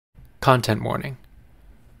Content warning.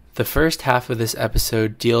 The first half of this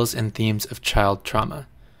episode deals in themes of child trauma.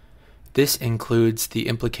 This includes the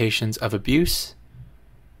implications of abuse,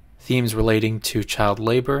 themes relating to child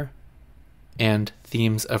labor, and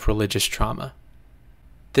themes of religious trauma.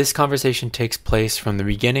 This conversation takes place from the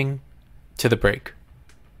beginning to the break.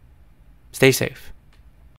 Stay safe.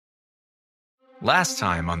 Last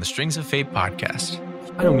time on the Strings of Fate podcast.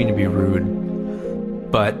 I don't mean to be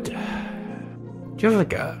rude, but do you have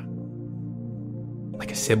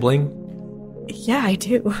like a sibling? Yeah, I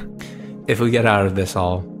do. If we get out of this,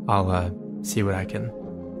 I'll see what I can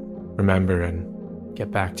remember and get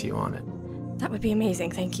back to you on it. That would be amazing,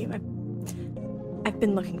 thank you. I've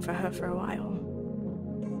been looking for her for a while.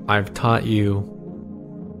 I've taught you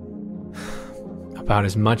about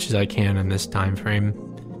as much as I can in this time frame.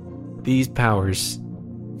 These powers,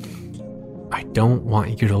 I don't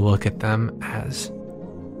want you to look at them as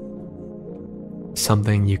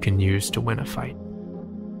something you can use to win a fight.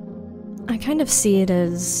 I kind of see it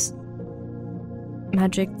as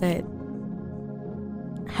magic that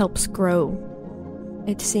helps grow.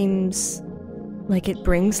 It seems like it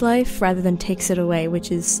brings life rather than takes it away,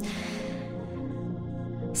 which is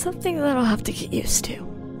something that I'll have to get used to.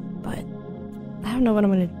 But I don't know what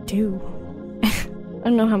I'm gonna do. I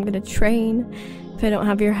don't know how I'm gonna train if I don't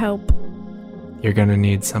have your help. You're gonna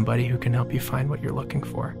need somebody who can help you find what you're looking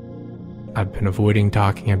for. I've been avoiding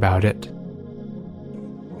talking about it.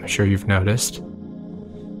 I'm sure you've noticed,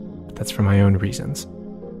 but that's for my own reasons.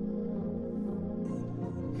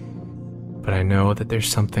 But I know that there's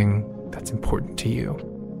something that's important to you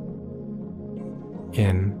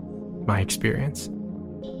in my experience.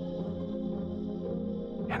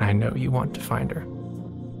 And I know you want to find her.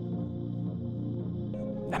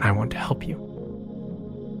 And I want to help you.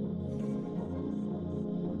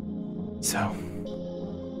 So,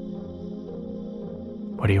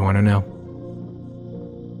 what do you want to know?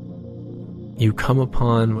 You come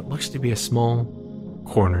upon what looks to be a small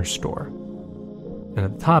corner store. And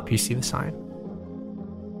at the top you see the sign.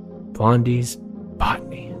 Blondie's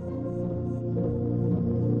Botany.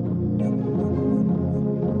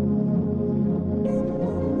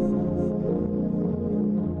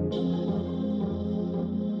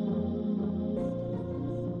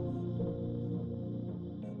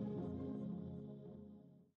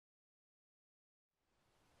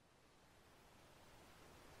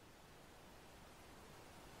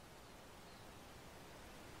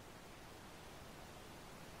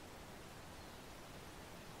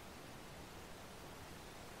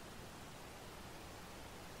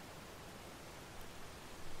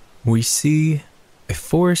 We see a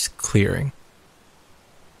forest clearing.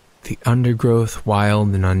 The undergrowth wild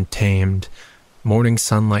and untamed, morning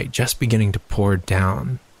sunlight just beginning to pour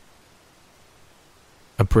down.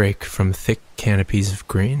 A break from thick canopies of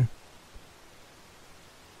green.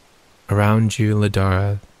 Around you,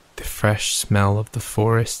 Lidara, the fresh smell of the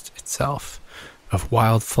forest itself, of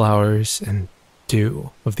wildflowers and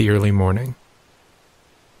dew of the early morning.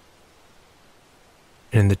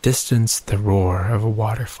 And in the distance, the roar of a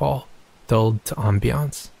waterfall, dulled to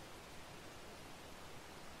ambiance.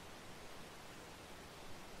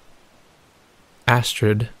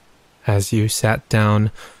 Astrid, as you sat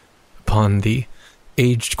down upon the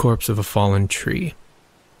aged corpse of a fallen tree,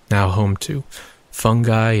 now home to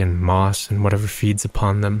fungi and moss and whatever feeds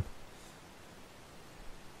upon them,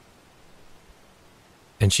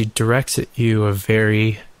 and she directs at you a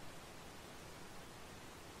very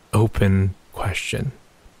open question.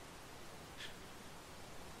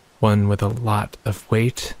 One with a lot of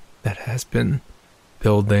weight that has been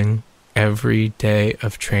building every day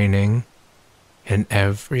of training and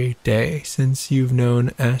every day since you've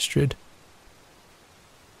known Astrid.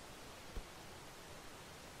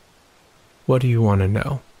 What do you want to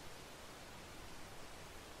know?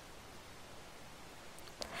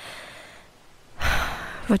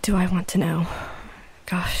 What do I want to know?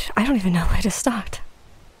 Gosh, I don't even know where to start.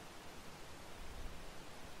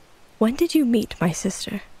 When did you meet my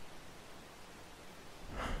sister?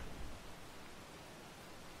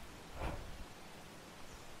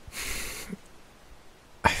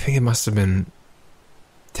 I think it must have been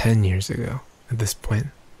 10 years ago at this point.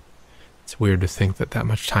 It's weird to think that that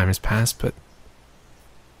much time has passed, but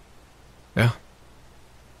yeah.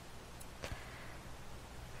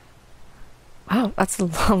 Wow, that's a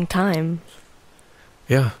long time.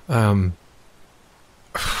 Yeah, it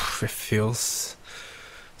feels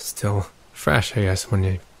still fresh, I guess, when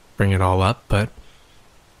you bring it all up, but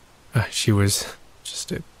she was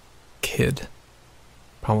just a kid.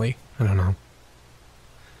 Probably, I don't know,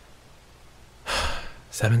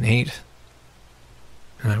 7, 8.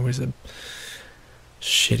 And I was a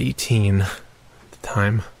shitty teen at the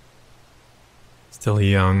time. Still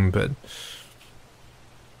young, but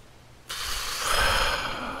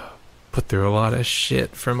put through a lot of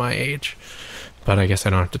shit for my age. But I guess I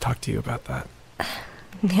don't have to talk to you about that.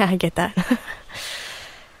 Yeah, I get that.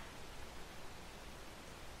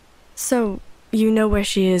 So, you know where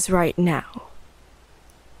she is right now?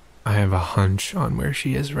 I have a hunch on where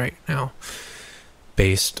she is right now,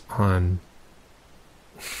 based on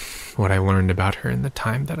what I learned about her in the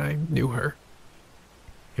time that I knew her.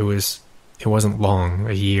 It wasn't long,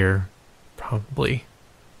 a year, probably,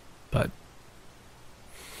 but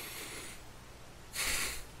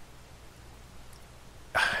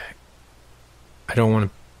I don't want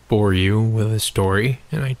to bore you with a story,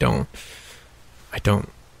 and I don't,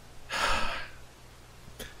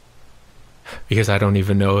 because I don't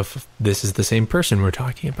even know if this is the same person we're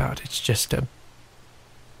talking about. It's just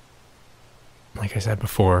like I said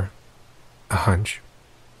before, a hunch.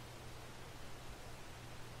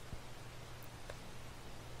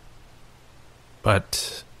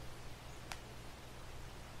 But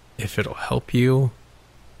if it'll help you,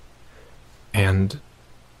 and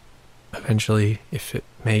eventually if it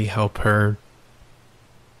may help her,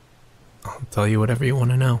 I'll tell you whatever you want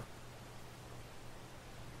to know.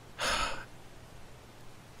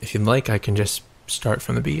 If you'd like, I can just start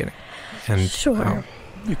from the beginning. And sure.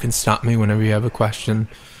 You can stop me whenever you have a question.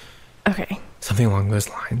 Okay. Something along those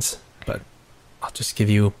lines. But I'll just give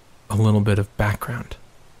you a little bit of background.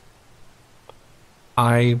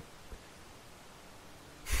 I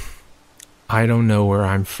don't know where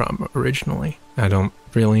I'm from originally. I don't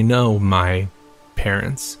really know my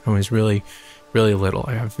parents. I was really, really little.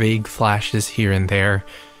 I have vague flashes here and there,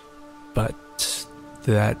 but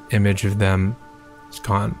that image of them is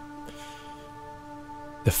gone.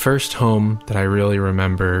 The first home that I really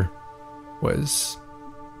remember was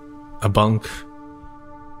a bunk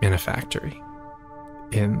in a factory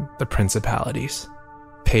in the Principalities.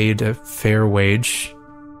 Paid a fair wage,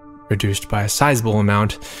 reduced by a sizable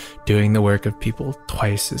amount, doing the work of people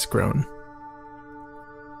twice as grown.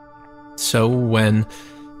 So when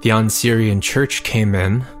the Ansyrian church came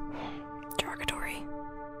in, derogatory,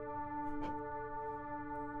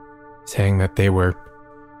 saying that they were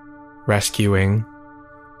rescuing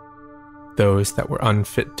those that were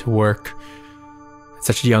unfit to work at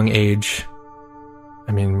such a young age,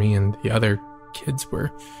 I mean, me and the other kids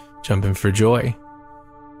were jumping for joy.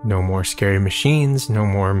 No more scary machines, no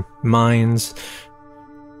more mines.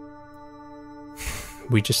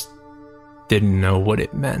 We just didn't know what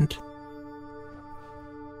it meant.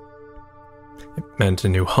 It meant a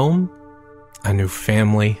new home, a new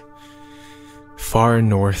family, far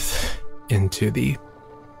north into the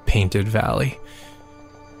Painted Valley.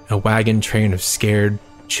 A wagon train of scared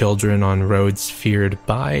children on roads feared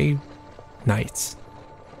by knights.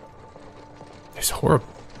 It was horrible.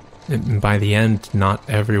 And by the end, not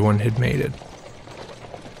everyone had made it.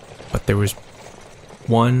 But there was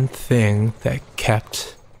one thing that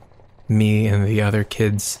kept me and the other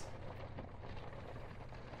kids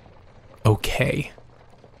okay.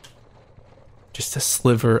 Just a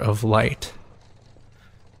sliver of light.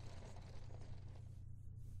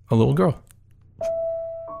 A little girl.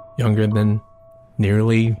 Younger than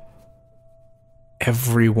nearly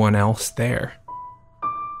everyone else there.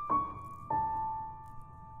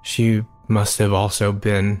 She must have also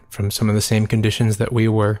been from some of the same conditions that we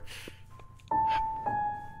were.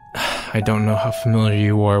 I don't know how familiar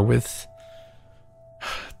you are with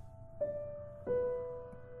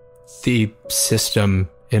the system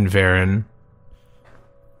in Varen.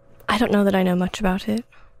 I don't know that I know much about it.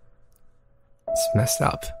 It's messed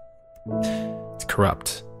up. It's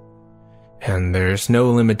corrupt. And there's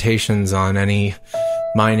no limitations on any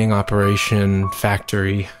mining operation,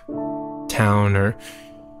 factory, town, or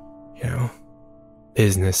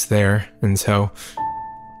business there. And so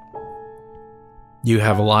you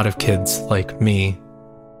have a lot of kids like me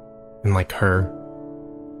and like her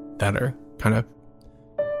that are kind of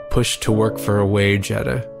pushed to work for a wage at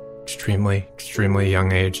a extremely, extremely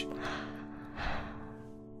young age.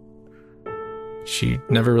 She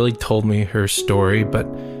never really told me her story, but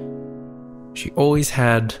she always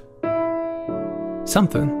had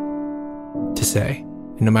something to say.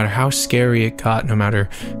 No matter how scary it got, no matter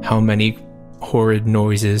how many horrid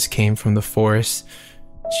noises came from the forest,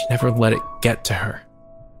 she never let it get to her.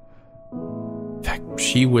 In fact,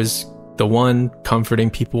 she was the one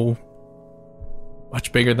comforting people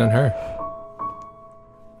much bigger than her.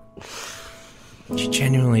 She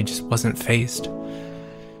genuinely just wasn't fazed.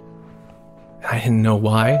 I didn't know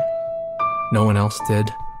why. No one else did.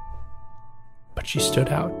 But she stood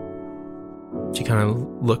out. She kind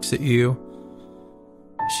of looks at you,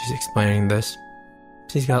 she's explaining this,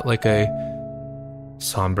 she's got like a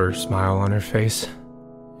somber smile on her face.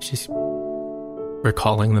 She's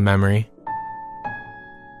recalling the memory.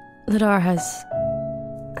 Lidara has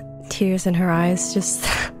tears in her eyes, just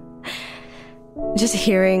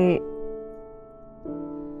hearing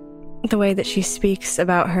the way that she speaks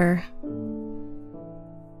about her.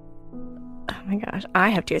 Oh my gosh, I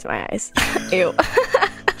have tears in my eyes. Ew.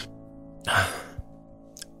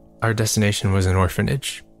 Our destination was an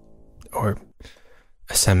orphanage, or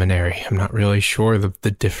a seminary. I'm not really sure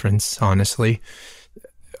the difference, honestly.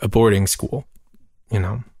 A boarding school, you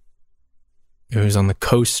know. It was on the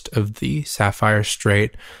coast of the Sapphire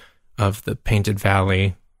Strait of the Painted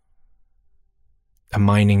Valley, a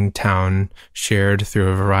mining town shared through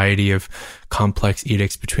a variety of complex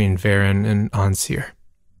edicts between Varen and Ansir.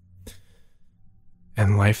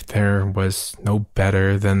 And life there was no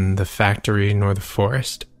better than the factory nor the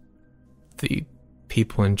forest. The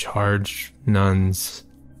people in charge, nuns,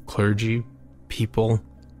 clergy, people,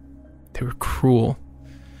 they were cruel.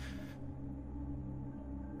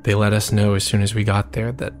 They let us know as soon as we got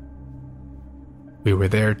there that we were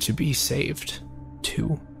there to be saved,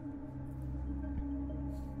 too.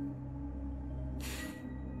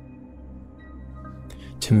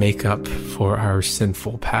 To make up for our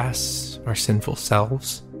sinful pasts, our sinful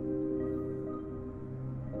selves.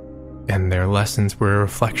 And their lessons were a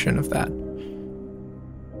reflection of that.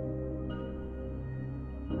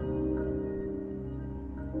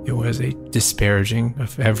 It was a disparaging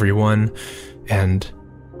of everyone and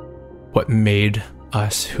what made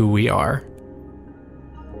us who we are.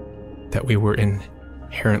 That we were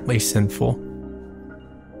inherently sinful.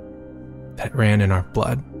 That ran in our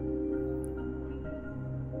blood.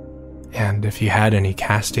 And if you had any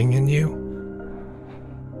casting in you,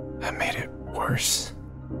 that made it worse.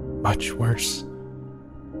 Much worse.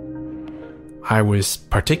 I was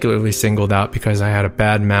particularly singled out because I had a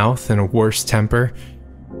bad mouth and a worse temper.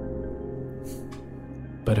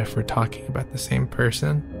 But if we're talking about the same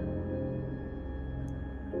person,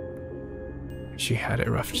 she had it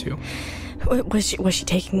rough too. Was she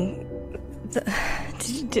taking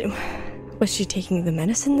was she taking the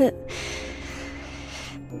medicine that...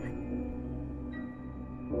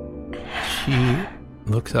 She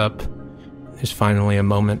looks up. There's finally a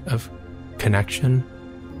moment of connection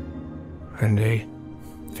and a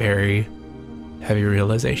very heavy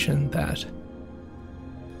realization that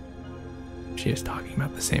she is talking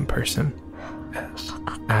about the same person as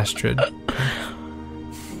Astrid.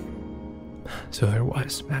 So there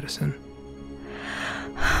was medicine.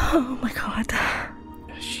 Oh my god.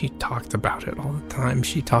 She talked about it all the time.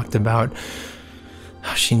 She talked about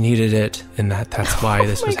how she needed it and that's why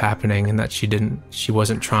this was happening, and that she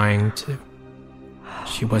wasn't trying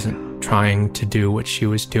to do what she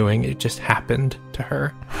was doing. It just happened to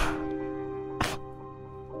her.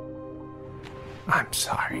 I'm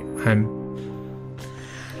sorry.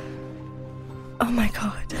 Oh my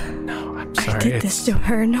god. No, I'm sorry. I did this to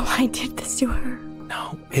her. No, I did this to her.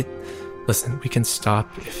 No, listen, we can stop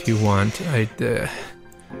if you want.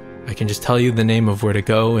 I can just tell you the name of where to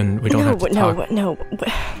go, and we don't have to talk. No.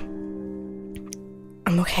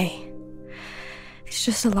 I'm okay. It's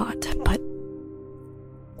just a lot, but...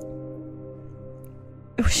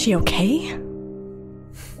 Was she okay?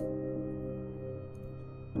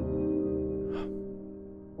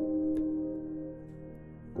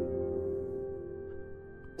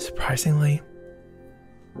 Surprisingly,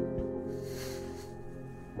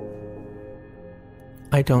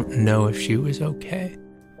 I don't know if she was okay,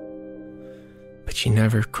 but she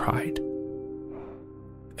never cried.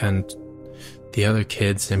 And the other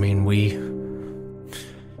kids, I mean, we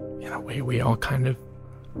all kind of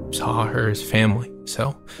saw her as family.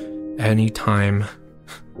 So anytime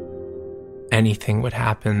anything would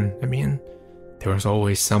happen, I mean, there was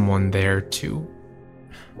always someone there to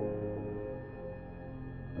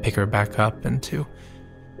pick her back up and to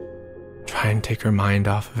try and take her mind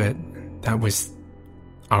off of it. That was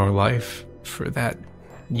our life for that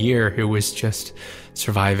year. It was just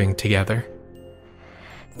surviving together.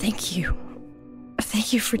 Thank you.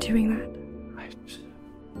 Thank you for doing that.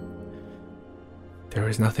 There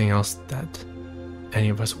was nothing else that any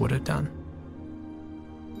of us would have done.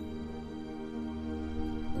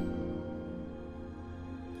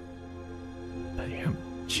 But yeah,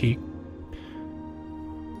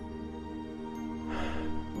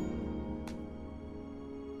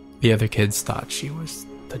 the other kids thought she was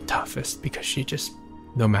the toughest because she just,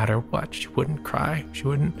 no matter what, she wouldn't cry. She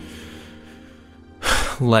wouldn't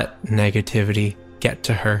let negativity get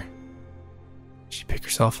to her. She'd pick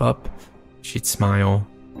herself up. She'd smile.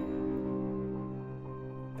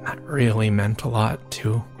 And that really meant a lot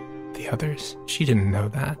to the others. She didn't know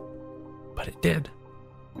that, but it did.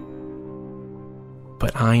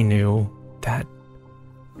 But I knew that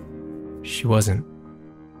she wasn't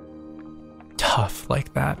tough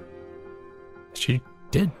like that. She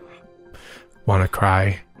did want to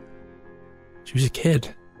cry. She was a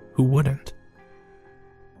kid. Who wouldn't?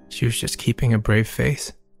 She was just keeping a brave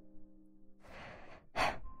face.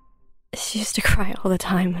 She used to cry all the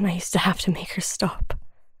time, and I used to have to make her stop.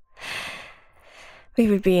 We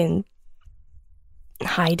would be in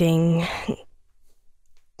hiding.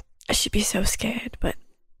 She'd be so scared, but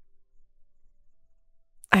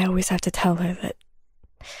I always have to tell her that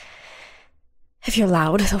if you're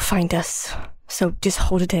loud, they'll find us. So just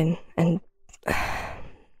hold it in and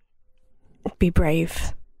be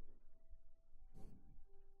brave.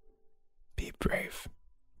 Be brave.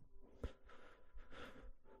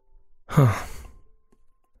 Huh.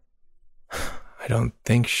 I don't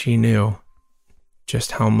think she knew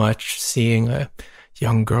just how much seeing a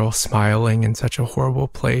young girl smiling in such a horrible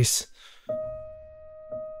place,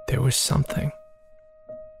 there was something.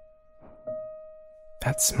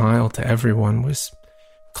 That smile to everyone was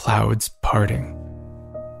clouds parting.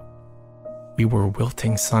 We were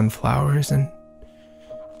wilting sunflowers, and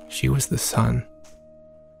she was the sun.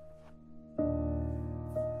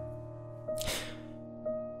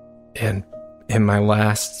 And in my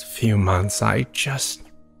last few months, I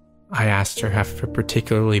asked her after a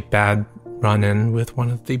particularly bad run-in with one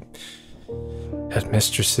of the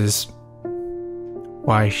headmistresses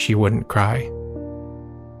why she wouldn't cry,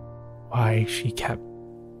 why she kept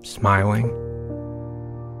smiling.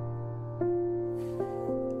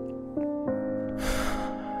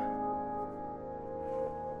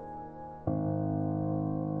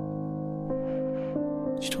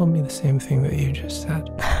 She told me the same thing that you just said.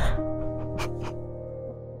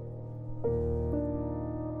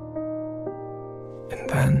 And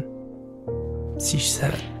then she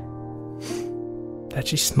said that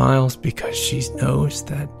she smiles because she knows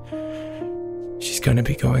that she's going to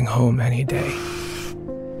be going home any day.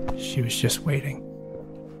 She was just waiting.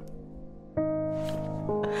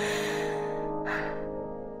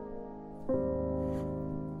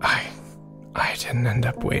 I didn't end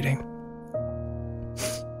up waiting.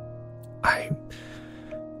 I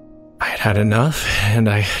had enough, and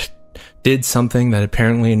I did something that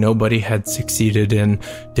apparently nobody had succeeded in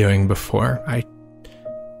doing before. I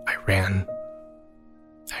ran.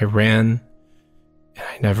 I ran, and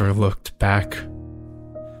I never looked back.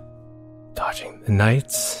 Dodging the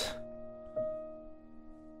knights,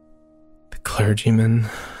 the clergymen,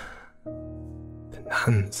 the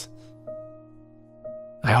nuns.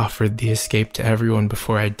 I offered the escape to everyone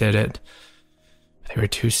before I did it. They were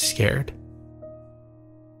too scared.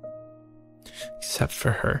 Except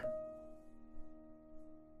for her.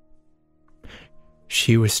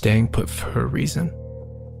 She was staying put for a reason.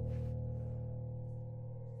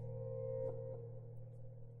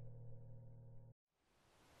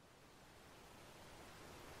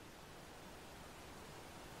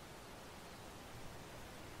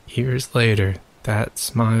 Years later, that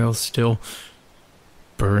smile still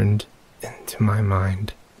burned into my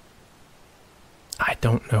mind. I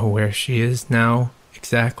don't know where she is now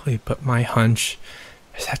exactly, but my hunch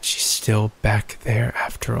is that she's still back there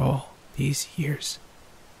after all these years,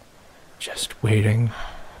 just waiting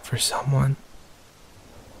for someone.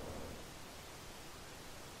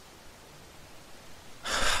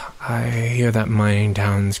 I hear that mining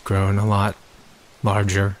town's grown a lot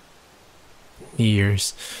larger in the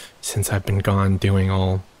years since I've been gone doing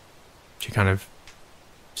all... She kind of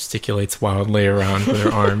gesticulates wildly around with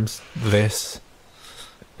her arms. This.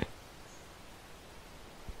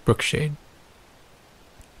 Brookshade.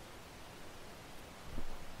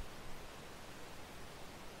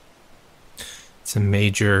 It's a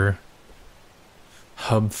major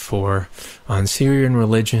hub for Syrian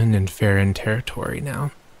religion and Farron territory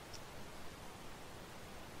now.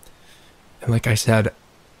 And like I said,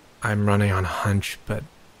 I'm running on a hunch, but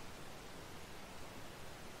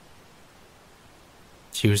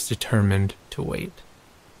she was determined to wait.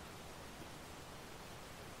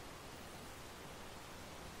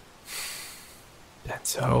 And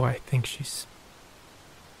so I think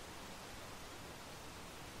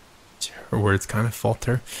her words kind of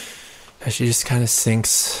falter as she just kind of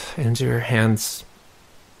sinks into her hands,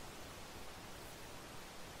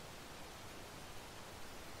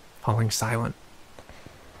 falling silent.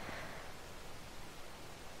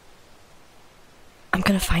 I'm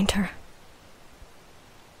gonna find her.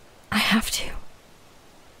 I have to.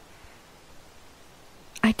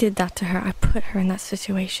 I did that to her. I put her in that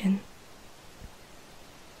situation.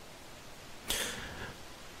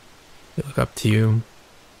 You look up to you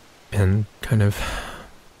and kind of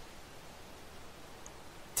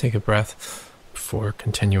take a breath before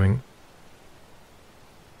continuing.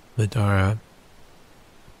 Lidara,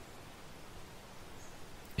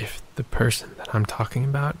 if the person that I'm talking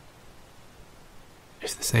about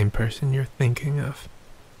is the same person you're thinking of,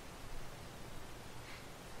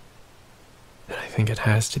 then I think it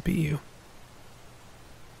has to be you.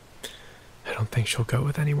 I don't think she'll go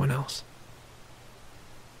with anyone else.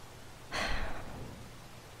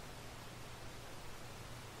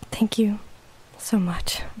 Thank you so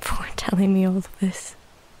much for telling me all of this.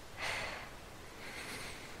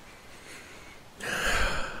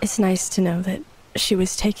 It's nice to know that she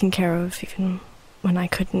was taken care of even when I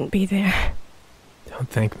couldn't be there. Don't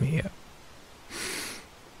thank me yet.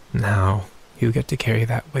 Now, you get to carry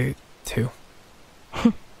that weight, too.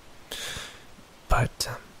 But,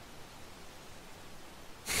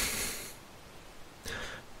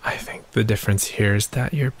 I think the difference here is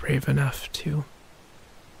that you're brave enough to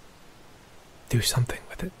do something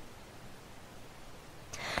with it.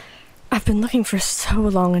 I've been looking for so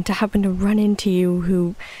long, and to happen to run into you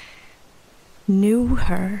who knew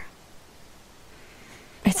her.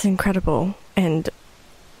 It's incredible, and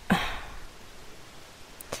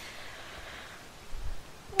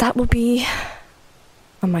that will be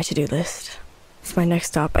on my to-do list. It's my next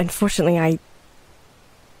stop. Unfortunately, I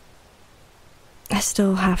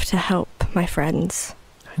still have to help my friends.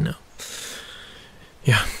 I know.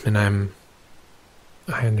 Yeah, and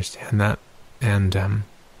I understand that. And,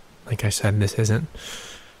 like I said, this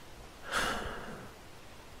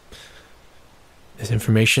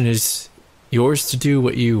information is yours to do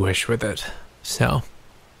what you wish with it. So,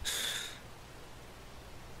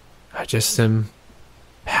 I just am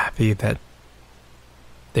happy that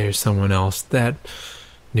there's someone else that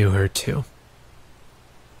knew her too.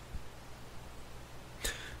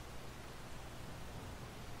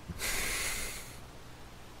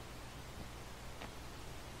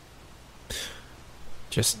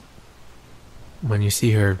 Just when you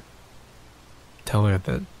see her, tell her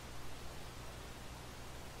that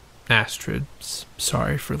Astrid's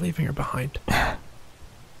sorry for leaving her behind.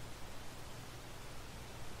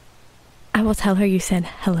 I will tell her you said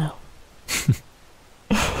hello.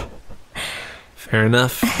 Fair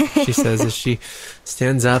enough, she says as she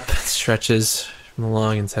stands up, stretches from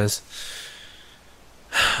along and says,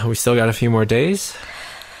 we still got a few more days.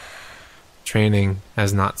 Training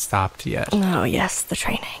has not stopped yet. Oh, yes, the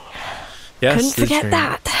training. Yes, couldn't forget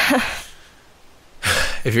that.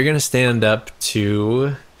 If you're going to stand up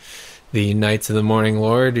to the Knights of the Morning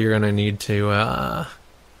Lord, you're going to need to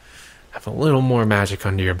have a little more magic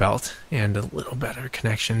under your belt and a little better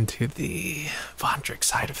connection to the Vondric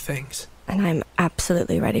side of things. And I'm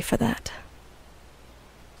absolutely ready for that.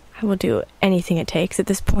 I will do anything it takes at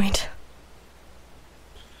this point.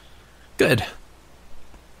 Good.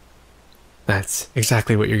 That's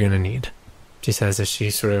exactly what you're going to need, she says as she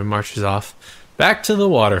sort of marches off back to the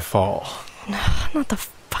waterfall. No, not the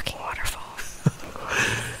fucking waterfall.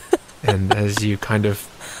 And as you kind of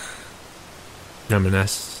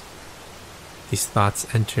reminisce, these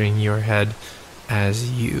thoughts entering your head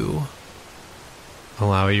as you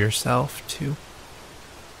allow yourself to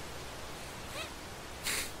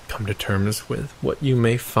come to terms with what you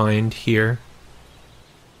may find here.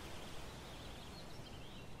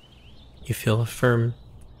 You feel a firm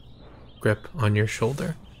grip on your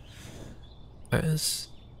shoulder as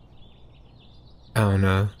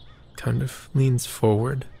Auda kind of leans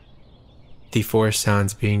forward. The forest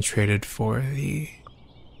sounds being traded for the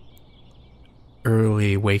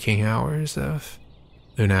early waking hours of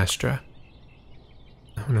Lunastra.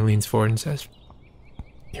 Auda leans forward and says,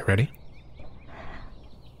 "You ready?"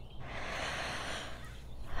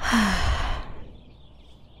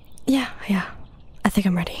 Yeah. I think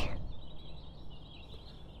I'm ready.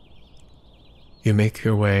 You make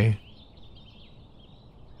your way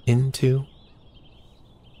into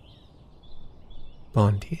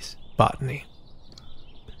Blondie's botany.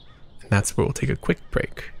 And that's where we'll take a quick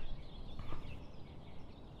break.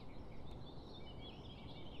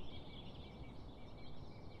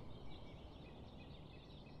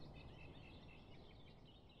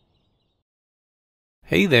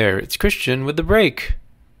 Hey there, it's Christian with the break.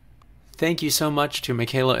 Thank you so much to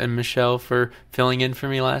Michaela and Michelle for filling in for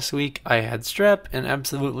me last week. I had strep and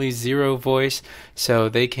absolutely zero voice, so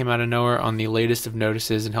they came out of nowhere on the latest of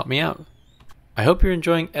notices and helped me out. I hope you're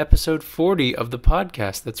enjoying episode 40 of the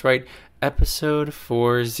podcast. That's right, episode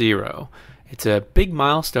 40. It's a big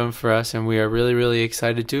milestone for us, and we are really, really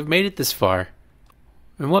excited to have made it this far.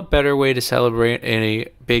 And what better way to celebrate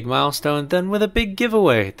a big milestone than with a big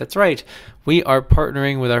giveaway? That's right. We are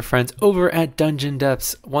partnering with our friends over at Dungeon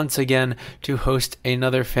Depths once again to host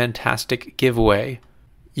another fantastic giveaway.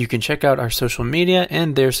 You can check out our social media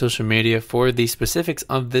and their social media for the specifics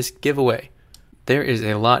of this giveaway. There is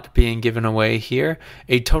a lot being given away here.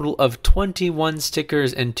 A total of 21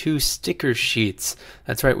 stickers and 2 sticker sheets.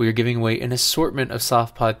 That's right, we are giving away an assortment of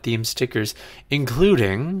Softpod themed stickers,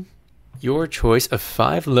 including your choice of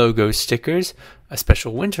 5 logo stickers, a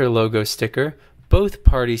special winter logo sticker, both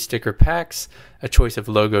party sticker packs, a choice of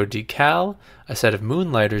logo decal, a set of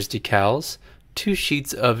Moonlighters decals, 2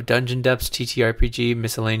 sheets of Dungeon Depths TTRPG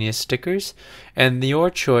miscellaneous stickers, and your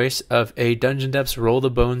choice of a Dungeon Depths Roll the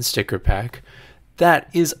Bone sticker pack. That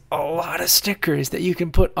is a lot of stickers that you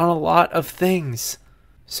can put on a lot of things.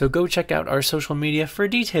 So go check out our social media for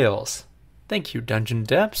details. Thank you, Dungeon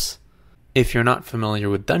Depths. If you're not familiar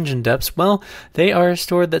with Dungeon Depths, well, they are a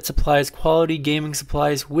store that supplies quality gaming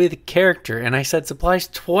supplies with character, and I said supplies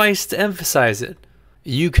twice to emphasize it.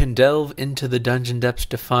 You can delve into the Dungeon Depths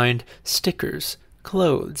to find stickers,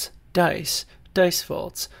 clothes, dice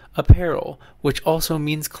vaults, apparel, which also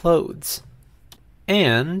means clothes.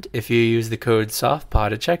 And if you use the code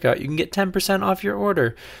SOFTPOD at checkout, you can get 10% off your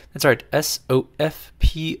order. That's right, SOFPOD.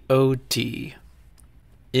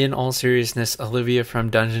 In all seriousness, Olivia from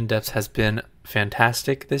Dungeon Depths has been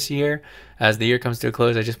fantastic this year. As the year comes to a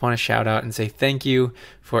close, I just want to shout out and say thank you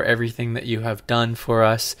for everything that you have done for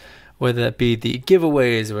us, whether that be the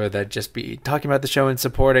giveaways, whether that just be talking about the show and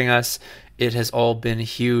supporting us. It has all been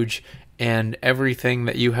huge, and everything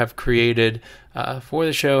that you have created for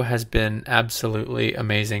the show has been absolutely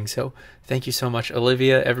amazing. So thank you so much,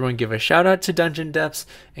 Olivia. Everyone give a shout out to Dungeon Depths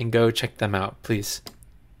and go check them out, please.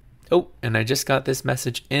 Oh, and I just got this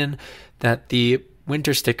message in that the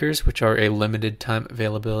winter stickers, which are a limited time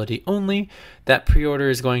availability only, that pre-order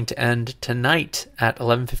is going to end tonight at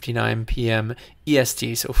 11:59 p.m.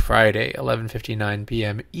 EST, so Friday, 11:59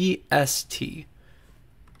 p.m. EST.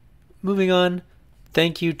 Moving on,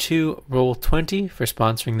 thank you to Roll20 for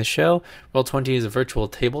sponsoring the show. Roll20 is a virtual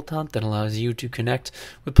tabletop that allows you to connect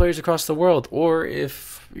with players across the world, or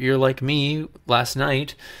if you're like me last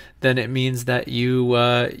night, then it means that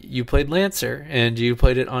you played Lancer and you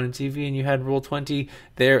played it on TV and you had Roll20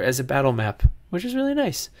 there as a battle map, which is really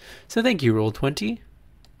nice. So thank you, Roll20.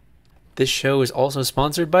 This show is also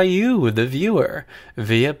sponsored by you, the viewer,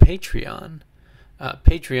 via Patreon.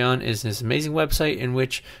 Patreon is this amazing website in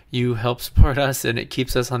which you help support us, and it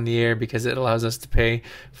keeps us on the air because it allows us to pay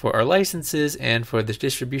for our licenses and for the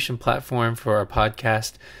distribution platform for our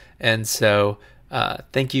podcast. And so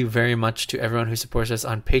thank you very much to everyone who supports us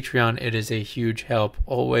on Patreon. It is a huge help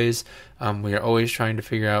always. We are always trying to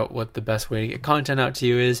figure out what the best way to get content out to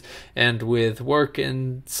you is, and with work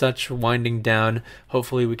and such winding down,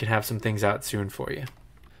 hopefully we can have some things out soon for you.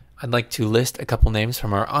 I'd like to list a couple names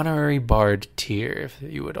from our honorary bard tier, if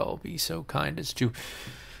you would all be so kind as to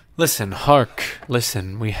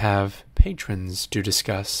listen. We have patrons to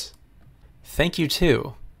discuss. Thank you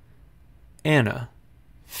to Anna,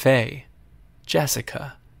 Faye,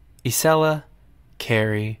 Jessica, Isella,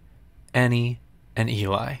 Carrie, Annie, and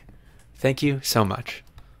Eli. Thank you so much.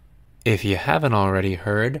 If you haven't already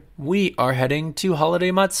heard, we are heading to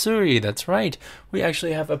Holiday Matsuri. That's right. We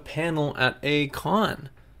actually have a panel at a con.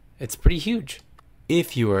 It's pretty huge.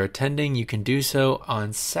 If you are attending, you can do so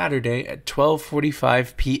on Saturday at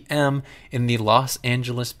 12:45 p.m. in the Los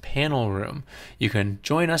Angeles panel room. You can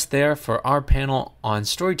join us there for our panel on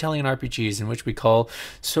storytelling and RPGs, in which we call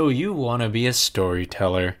So You Want to Be a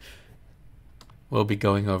Storyteller. We'll be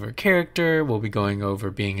going over character, we'll be going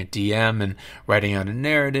over being a DM and writing out a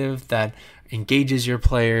narrative that engages your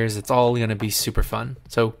players. It's all going to be super fun.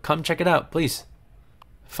 So come check it out, please.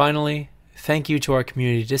 Finally, thank you to our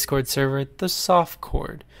community Discord server, the Soft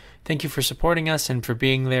Chord. Thank you for supporting us and for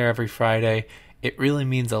being there every Friday. It really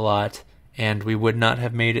means a lot, and we would not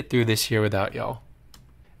have made it through this year without y'all.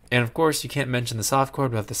 And of course, you can't mention the Soft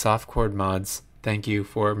Chord without the Soft Chord mods. Thank you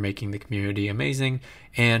for making the community amazing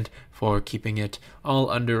and for keeping it all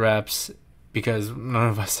under wraps, because none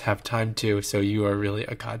of us have time to, so you are really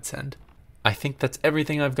a godsend. I think that's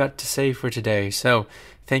everything I've got to say for today, so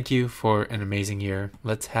thank you for an amazing year.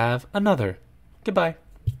 Let's have another. Goodbye.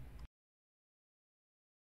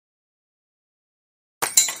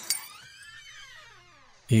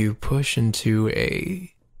 You push into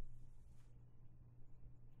a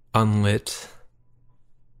unlit,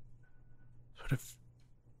 sort of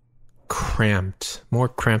cramped, more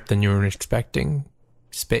cramped than you were expecting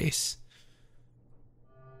space.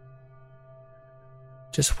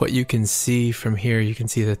 just what you can see from here, you can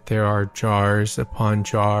see that there are jars upon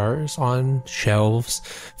jars on shelves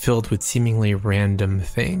filled with seemingly random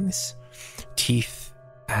things. Teeth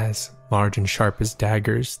as large and sharp as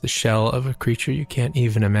daggers, the shell of a creature you can't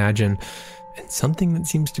even imagine, and something that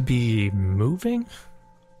seems to be moving.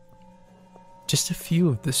 Just a few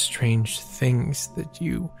of the strange things that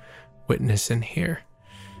you witness and hear.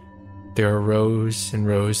 There are rows and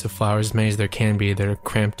rows of flowers, as many as there can be, that are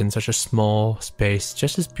cramped in such a small space,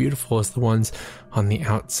 just as beautiful as the ones on the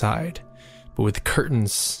outside, but with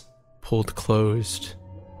curtains pulled closed.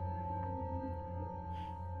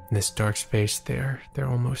 In this dark space, they're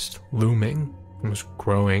almost looming, almost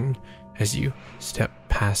growing as you step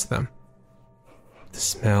past them. The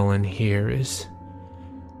smell in here is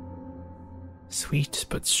sweet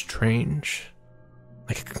but strange,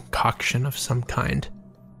 like a concoction of some kind.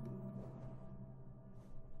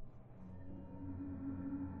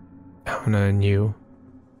 Auda and you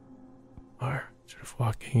are sort of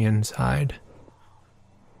walking inside.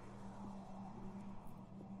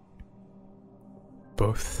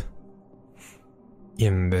 Both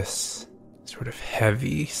in this sort of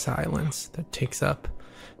heavy silence that takes up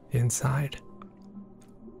the inside.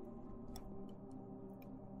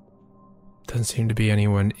 Doesn't seem to be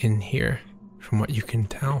anyone in here from what you can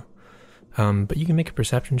tell. But you can make a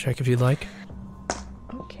perception check if you'd like.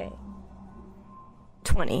 Okay.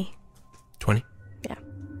 20. 20? Yeah.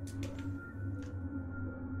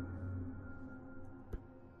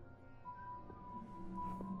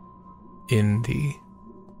 In the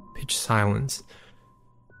pitch silence,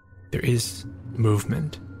 there is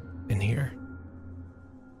movement in here.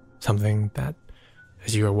 Something that,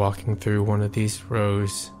 as you are walking through one of these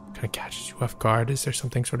rows, kind of catches you off guard. Is there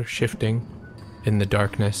something sort of shifting in the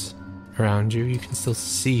darkness around you? You can still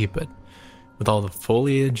see, but with all the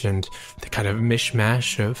foliage and the kind of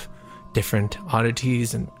mishmash of different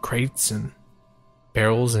oddities and crates and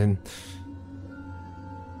barrels, and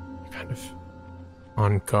you're kind of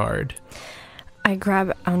on guard. I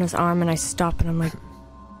grab Auda's arm and I stop and I'm like,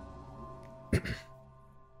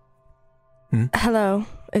 Hello,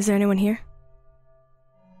 is there anyone here?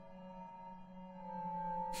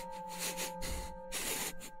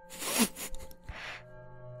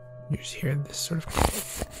 You just hear this sort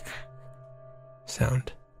of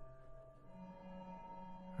sound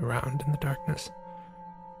around in the darkness.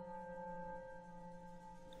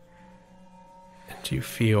 And you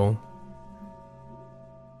feel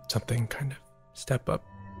something kind of step up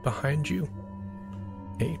behind you.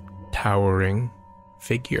 A towering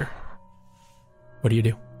figure. What do you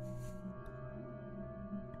do?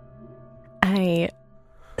 I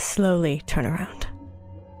slowly turn around.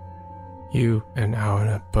 You and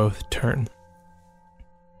Auda both turn.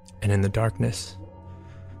 And in the darkness,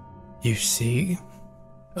 you see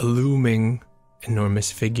a looming, enormous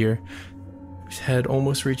figure whose head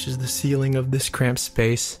almost reaches the ceiling of this cramped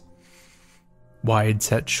space. Wide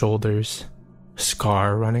set shoulders, a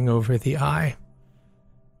scar running over the eye,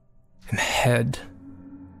 and the head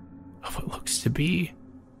of what looks to be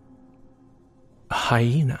a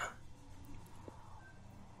hyena.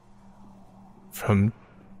 From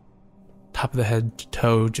top of the head to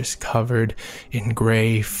toe, just covered in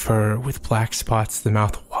gray fur with black spots, the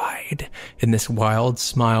mouth wide in this wild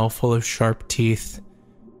smile full of sharp teeth.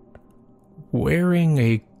 Wearing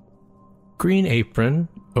a green apron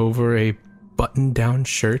over a button-down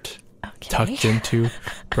shirt, tucked into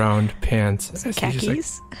brown pants. Some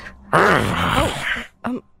khakis.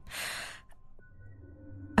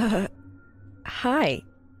 Hi.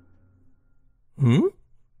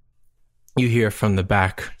 You hear from the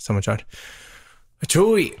back, someone shout,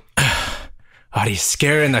 Toby, are you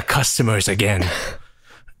scaring the customers again?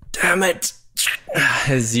 Damn it.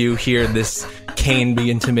 As you hear this cane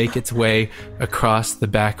begin to make its way across the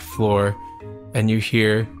back floor, and you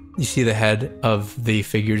see the head of the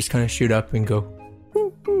figure just kind of shoot up and go,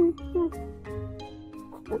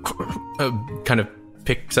 kind of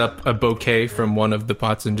picks up a bouquet from one of the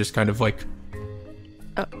pots and just kind of like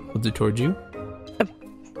holds it towards you.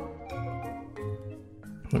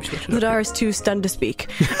 Lidara is too stunned to speak.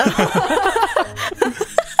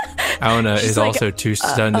 Auda is like, also too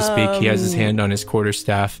stunned to speak. He has his hand on his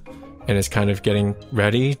quarterstaff and is kind of getting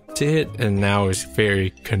ready to hit, and now is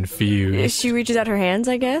very confused. She reaches out her hands,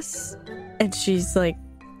 I guess, and she's like,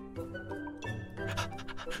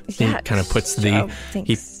 he kind of puts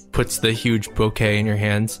the huge bouquet in your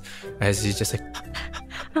hands as he's just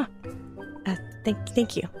like,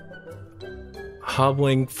 thank you.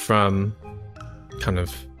 Hobbling from kind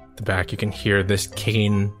of the back, you can hear this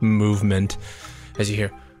cane movement as you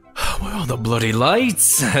hear, well, the bloody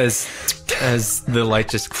lights, as the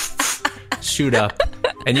lights just shoot up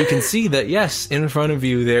And you can see that, yes, in front of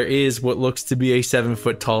you there is what looks to be a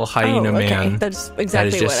 7-foot-tall hyena man. That's exactly that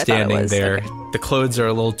is just what I standing thought it was. there. Okay. The clothes are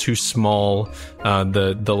a little too small.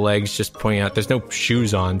 The legs just pointing out. There's no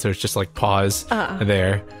shoes on, so it's just like paws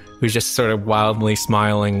there. Who's just sort of wildly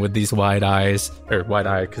smiling with these wide eyes, or wide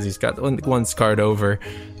eye because he's got one scarred over.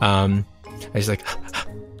 And he's like,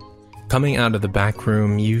 coming out of the back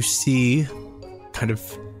room, you see, kind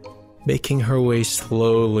of making her way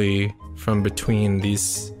slowly from between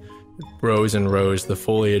these rows and rows, the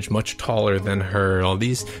foliage much taller than her, all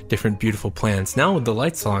these different beautiful plants. Now with the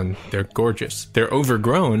lights on, they're gorgeous. They're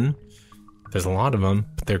overgrown. There's a lot of them,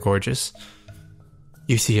 but they're gorgeous.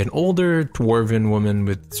 You see an older dwarven woman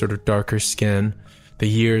with sort of darker skin. The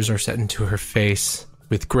years are set into her face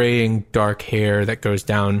with graying dark hair that goes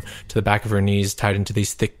down to the back of her knees, tied into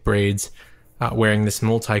these thick braids, wearing this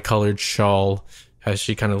multicolored shawl as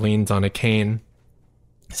she kind of leans on a cane.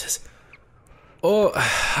 He says, "Oh,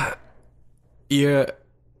 yeah,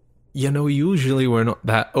 usually we're not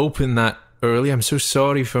that open that early. I'm so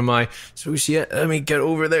sorry for my associate. Let me get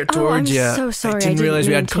over there towards you. I'm so sorry. I didn't realize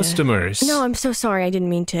we had customers." No, I'm so sorry. I didn't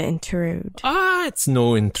mean to intrude. It's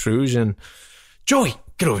no intrusion. Joey,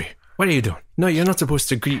 get over here. What are you doing? No, you're not supposed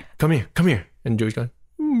to greet. Come here. And Joey's going,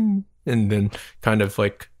 and then kind of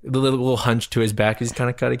like the little hunch to his back. He's kind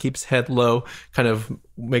of keeps his head low, kind of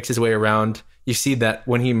makes his way around. You see that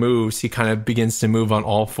when he moves, he kind of begins to move on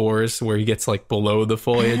all fours where he gets like below the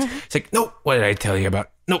foliage. He's like, "No, what did I tell you about?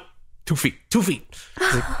 No, 2 feet.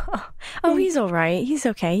 Like, oh, he's all right. He's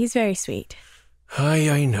okay. He's very sweet.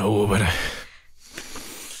 I know, but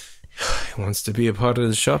he wants to be a part of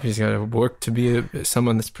the shop. He's got to work to be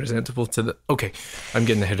someone that's presentable to the... Okay, I'm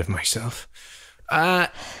getting ahead of myself.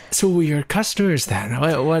 So your customers then,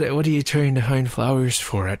 what are you trying to find flowers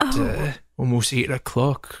for at almost 8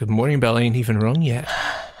 o'clock? The morning bell ain't even rung yet.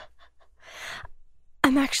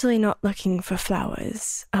 I'm actually not looking for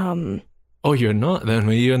flowers. Oh, you're not then?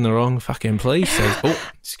 Well, you're in the wrong fucking place.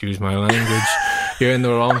 Excuse my language. You're in the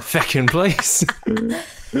wrong fucking place.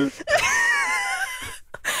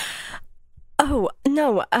 Oh,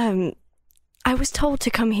 no, I was told to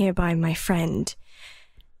come here by my friend,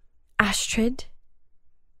 Astrid.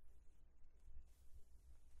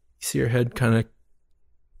 You see her head kind of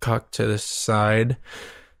cocked to the side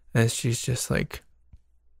as she's just like,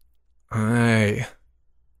 I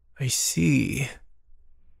see.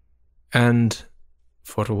 And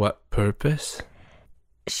for what purpose?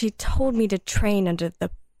 She told me to train under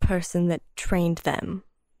the person that trained them.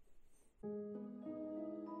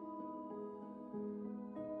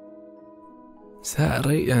 Is that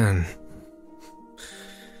right then?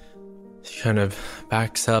 She kind of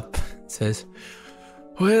backs up and says,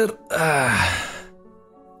 well,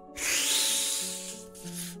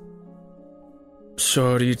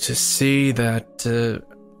 sorry to say that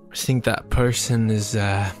I think that person is,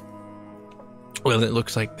 well, it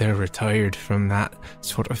looks like they're retired from that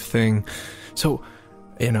sort of thing. So,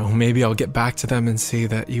 maybe I'll get back to them and say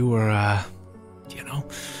that you were,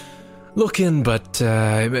 looking, but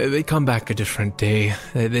they come back a different day.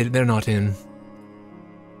 They're not in.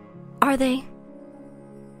 Are they?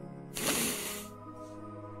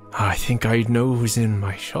 I think I know who's in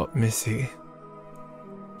my shop, Missy.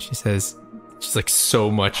 She says, she's like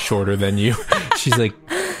so much shorter than you. She's like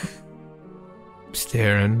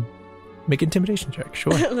staring. Make intimidation check,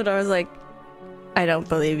 sure. Lidara's like, I don't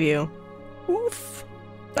believe you. Oof.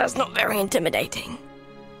 That's not very intimidating.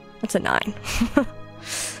 That's a 9.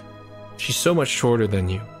 She's so much shorter than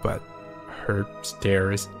you, but her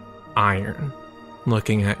stare is iron.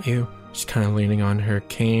 Looking at you, she's kind of leaning on her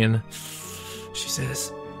cane. She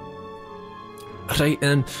says, right,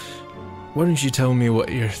 and why don't you tell me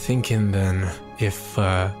what you're thinking then, if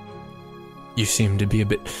you seem to be a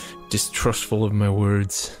bit distrustful of my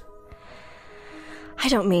words. I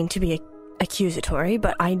don't mean to be accusatory,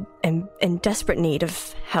 but I am in desperate need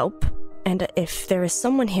of help. And if there is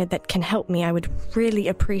someone here that can help me, I would really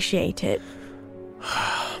appreciate it.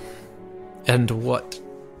 And what,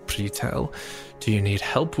 pray tell, do you need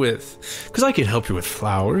help with? Because I can help you with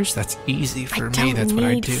flowers. That's easy for me. That's what I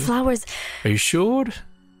do. I don't need flowers. Are you sure?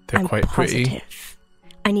 They're quite positive. Pretty.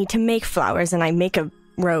 I need to make flowers, and I make a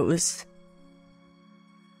rose.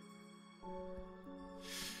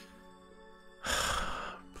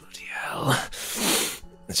 Bloody hell.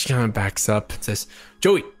 She kind of backs up and says,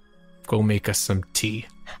 Joey, go make us some tea.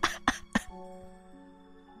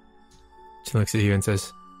 She looks at you and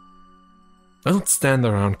says, don't stand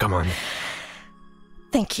around, come on.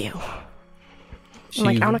 Thank you.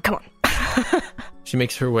 Anna, come on. She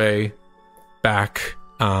makes her way back.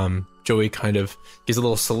 Joey kind of gives a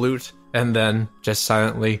little salute and then just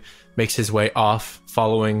silently makes his way off,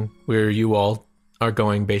 following where you all are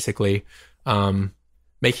going, basically,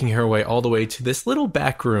 making her way all the way to this little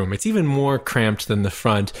back room. It's even more cramped than the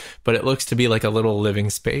front, but it looks to be like a little living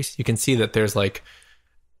space. You can see that there's like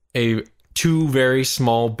two very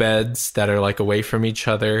small beds that are like away from each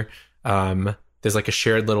other. There's like a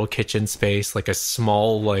shared little kitchen space, like a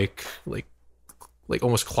small like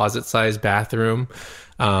almost closet-sized bathroom,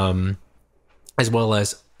 as well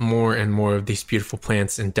as more and more of these beautiful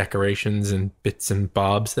plants and decorations and bits and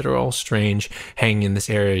bobs that are all strange hanging in this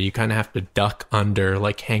area. You kind of have to duck under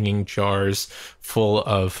like hanging jars full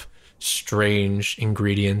of strange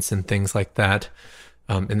ingredients and things like that.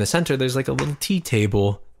 In the center, there's like a little tea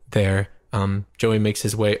table there. Joey makes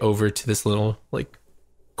his way over to this little like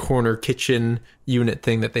corner kitchen unit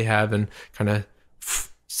thing that they have and kind of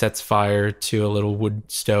sets fire to a little wood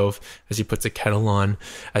stove as he puts a kettle on,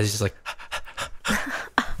 as he's just like,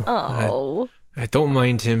 oh, I don't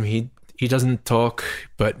mind him. He doesn't talk,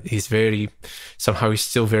 but he's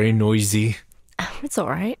still very noisy. It's all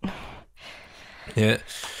right. Yeah.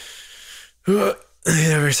 I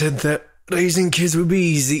never said that raising kids would be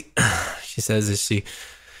easy, she says as she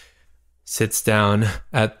sits down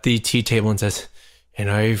at the tea table and says, and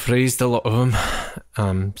I've raised a lot of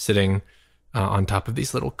them, sitting on top of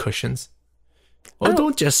these little cushions. Oh,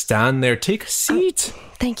 don't just stand there. Take a seat.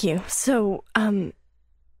 Thank you. So,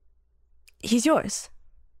 he's yours.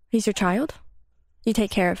 He's your child. You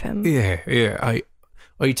take care of him. Yeah.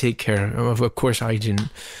 I take care of him. Of course, I didn't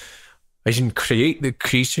create the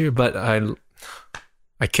creature, but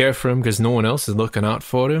I care for him because no one else is looking out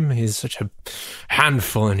for him. He's such a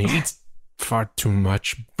handful and he eats far too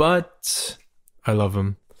much, but I love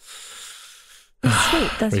him. That's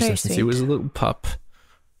sweet. That's very Since sweet. he was a little pup.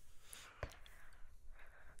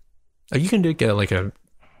 You can get like a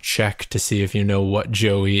check to see if you know what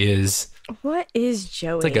Joey is. What is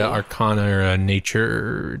Joey? It's like an arcana or a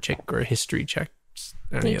nature check or a history check.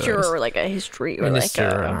 Nature or like a history or like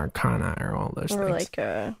an arcana or all those or things. like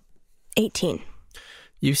a 18.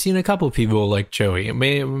 You've seen a couple people like Joey.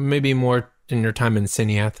 Maybe more in your time in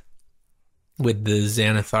Siniath with the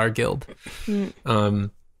Xanathar Guild.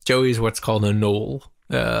 Joey's what's called a knoll.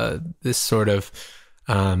 This sort of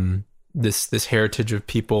this heritage of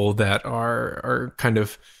people that are kind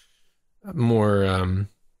of more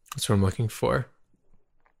that's what I'm looking for.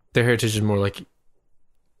 Their heritage is more like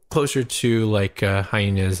closer to like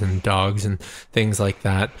hyenas and dogs and things like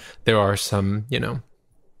that. There are some,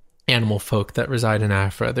 animal folk that reside in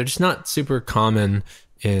Afra. They're just not super common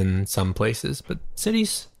in some places, but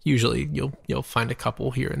cities usually you'll find a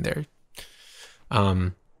couple here and there.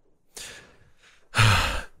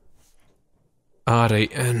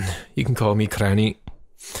 Alright, and you can call me Cranny.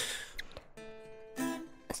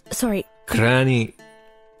 Sorry. Cranny.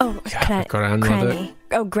 Oh, grandmother. Cranny.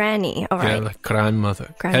 Oh, Granny. All right. Yeah, like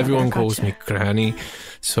grandmother. Everyone calls me Granny,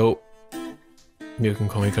 so you can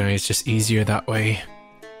call me Granny. It's just easier that way.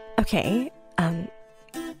 Okay.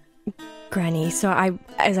 Granny. So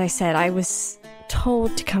as I said, I was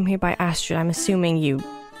told to come here by Astrid. I'm assuming you.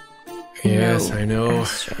 Yes, I know.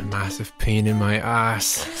 Astrid. Massive pain in my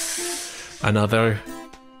ass. Another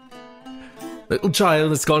little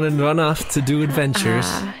child that's gone and run off to do adventures.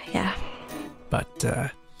 Yeah.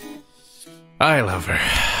 But I love her.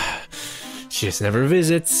 She just never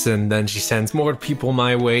visits, and then she sends more people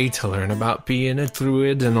my way to learn about being a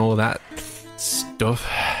druid and all that stuff.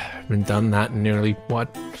 I've been done that in nearly,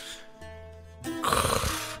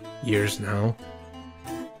 years now.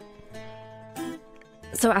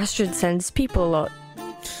 So Astrid sends people a lot.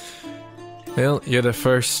 Well, you're the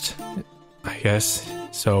first, I guess.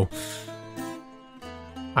 So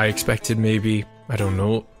I expected maybe, I don't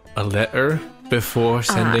know, a letter before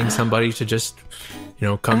sending somebody to just,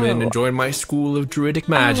 come in and join my school of druidic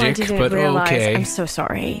magic. But okay. I'm so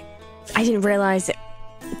sorry. I didn't realize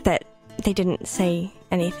that they didn't say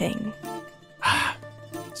anything.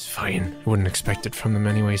 It's fine. I wouldn't expect it from them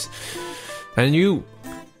anyways. And you...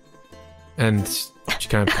 And she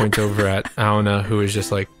kind of points over at Auda, who is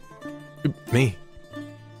just like, me?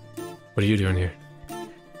 What are you doing here?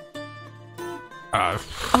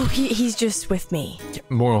 He's just with me.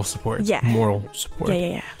 Moral support. Yeah. Moral support.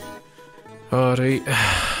 Yeah. Alright.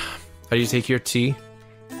 How do you take your tea?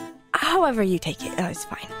 However you take it, it's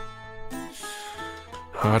fine.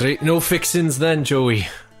 Alright, no fixins then, Joey.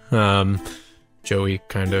 Joey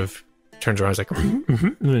kind of turns around, is like,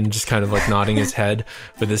 and just kind of like nodding his head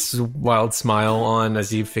with this wild smile on as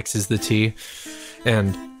he fixes the tea.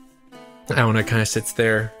 And Auda kind of sits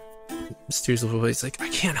there, steers a little bit. He's like, I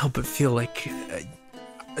can't help but feel like.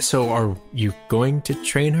 So, are you going to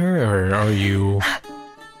train her, or are you?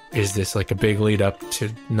 is this like a big lead up to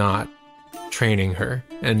not training her?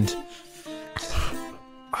 And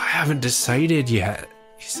I haven't decided yet,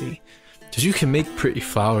 you see. Because you can make pretty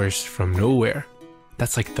flowers from nowhere.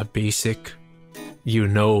 That's like the basic, you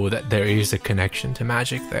know that there is a connection to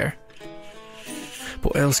magic there.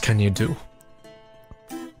 But what else can you do?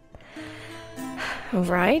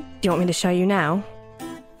 Alright, do you want me to show you now?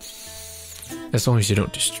 As long as you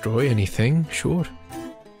don't destroy anything, sure.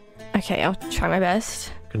 Okay, I'll try my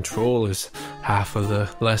best. Control is half of the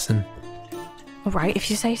lesson. Alright, if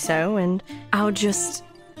you say so, and I'll just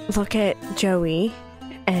look at Joey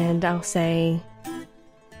and I'll say,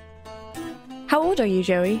 how old are you,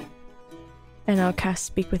 Joey? And I'll cast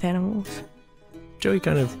Speak with Animals. Joey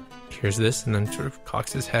kind of hears this and then sort of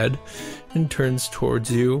cocks his head and turns towards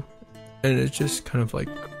you, and it's just kind of like,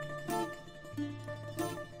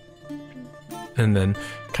 and then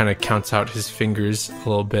kind of counts out his fingers a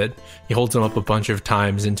little bit. He holds them up a bunch of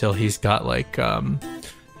times until he's got like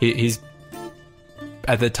he's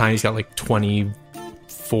at the time he's got like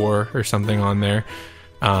 24 or something on there,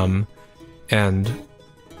 and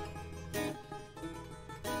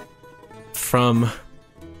from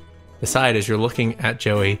the side, as you're looking at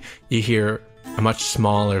Joey, you hear a much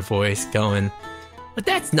smaller voice going, "But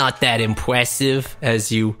that's not that impressive."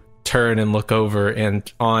 As you turn and look over,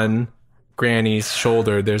 and on Granny's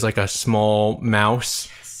shoulder, there's like a small mouse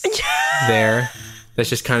there that's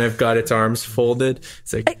just kind of got its arms folded.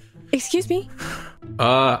 It's like, excuse me?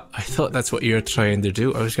 I thought that's what you were trying to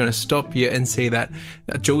do. I was going to stop you and say that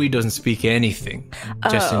Joey doesn't speak anything,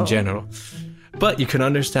 just in general. But you can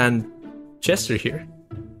understand Chester here.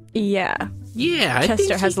 Yeah. Yeah, I Chester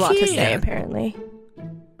think has a lot to say, apparently.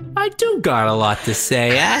 I do got a lot to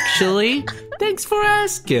say, actually. Thanks for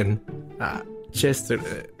asking. Chester,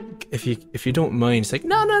 if you don't mind, it's like,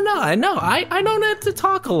 no, I know. I don't have to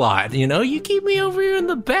talk a lot, you know? You keep me over here in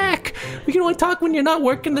the back. We can only talk when you're not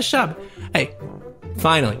working the shop. Hey,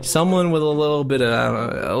 finally, someone with a little bit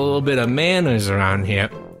of manners around here.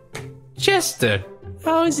 Chester,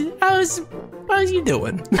 how's you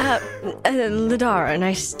doing? Lidara,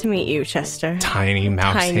 nice to meet you, Chester. Tiny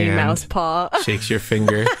mouse Tiny hand. mouse paw. Shakes your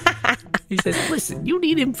finger. He says, listen, you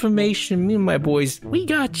need information. Me and my boys, we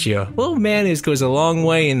got you. Little manners goes a long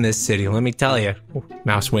way in this city, let me tell you.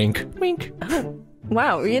 Mouse wink. Wink. Oh,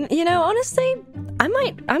 wow. You know, honestly, I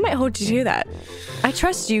might hold you to that. I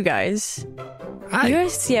trust you guys. You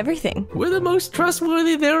guys see everything. We're the most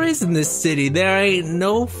trustworthy there is in this city. There ain't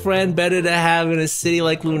no friend better to have in a city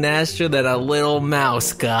like Lunastra than a little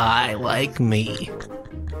mouse guy like me.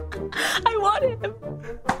 I want him.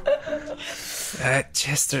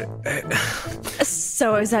 Chester.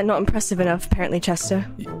 So is that not impressive enough, apparently, Chester?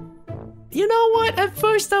 You know what? At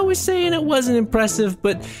first I was saying it wasn't impressive,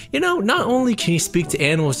 but, you know, not only can you speak to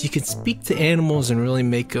animals, you can speak to animals and really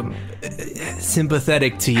make them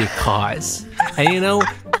sympathetic to your cause. And, you know,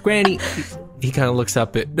 Granny, he kind of looks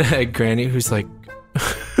up at Granny, who's like,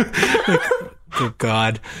 oh,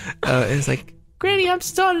 God. It's like, Granny, I'm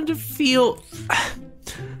starting to feel...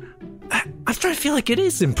 I'm starting to feel like it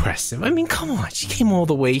is impressive. I mean, come on. She came all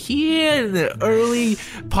the way here in the early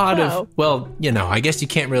part of... Well, you know, I guess you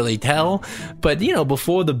can't really tell. But, you know,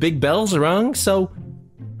 before the big bells rung, so...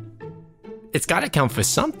 It's got to count for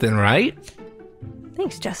something, right?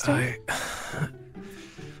 Thanks, Chester.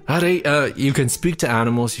 Alright, you can speak to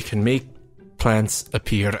animals. You can make plants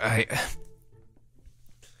appear.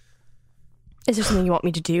 Is there something you want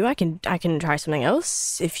me to do? I can try something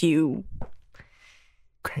else if you...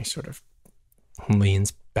 Granny sort of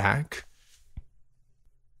leans back,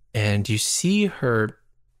 and you see her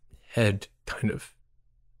head kind of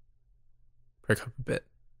perk up a bit,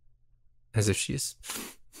 as if she's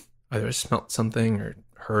either smelt something or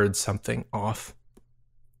heard something off.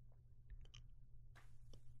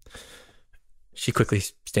 She quickly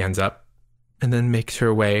stands up and then makes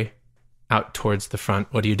her way out towards the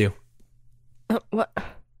front. What do you do? What?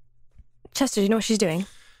 Chester, do you know what she's doing?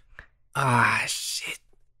 Shit.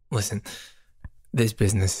 Listen, this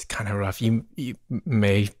business is kind of rough. You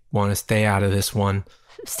may want to stay out of this one.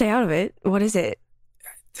 Stay out of it? What is it?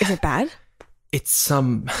 Is it bad? It's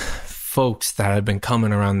some folks that have been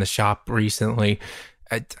coming around the shop recently.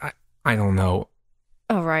 I don't know.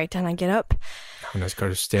 All right, and I get up. Auda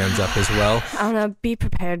kind of stands up as well. Auda, be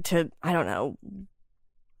prepared to, I don't know,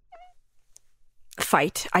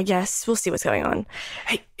 fight, I guess. We'll see what's going on.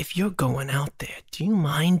 Hey, if you're going out there, do you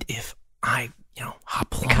mind if I...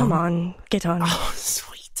 hop along? Come on, get on. Oh,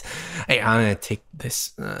 sweet. Hey, I'm going to take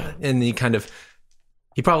this. And he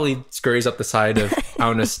probably scurries up the side of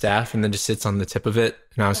Auda's staff and then just sits on the tip of it.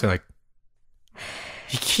 And I was like,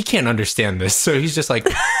 he can't understand this. So he's just like,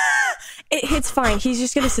 It's fine. He's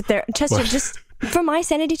just gonna sit there. Chester, What? just for my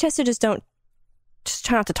sanity, Chester, just try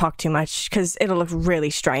not to talk too much, because it'll look really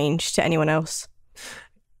strange to anyone else.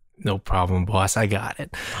 No problem, boss. I got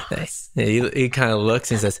it. He kind of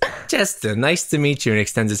looks and says, Chester, nice to meet you, and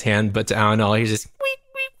extends his hand, but to Alan, he's just...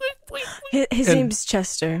 His name's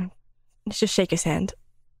Chester. Let's just shake his hand.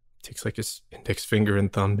 Takes like his index finger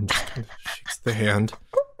and thumb and just kind of shakes the hand.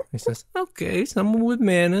 He says, okay, someone with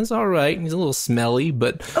manners, all right. And he's a little smelly,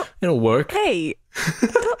 but it'll work. Hey!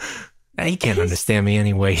 He can't understand me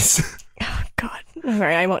anyways. Oh, God. All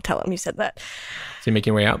right, I won't tell him you said that. So you're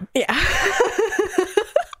making your way out? Yeah.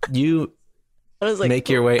 You make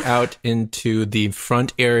your way out into the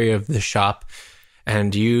front area of the shop,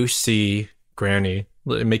 and you see Granny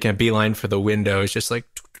making a beeline for the windows, just like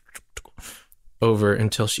over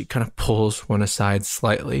until she kind of pulls one aside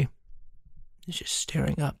slightly. She's just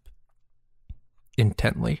staring up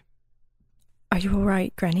intently. Are you all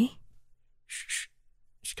right, Granny? Shh.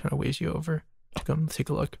 She kind of waves you over. Come take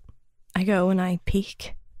a look. I go and I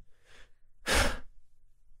peek.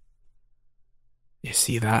 You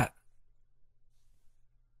see that?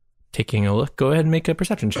 Taking a look. Go ahead and make a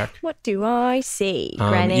perception check. What do I see,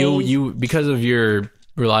 Granny? You because of your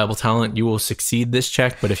reliable talent, you will succeed this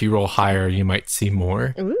check, but if you roll higher, you might see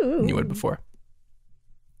more than you would before.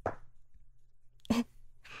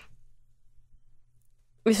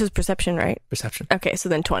 This was perception, right? Perception. Okay, so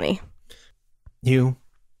then 20. You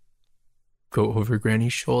go over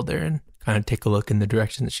Granny's shoulder and kind of take a look in the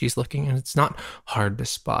direction that she's looking, and it's not hard to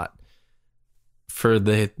spot. For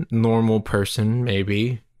the normal person,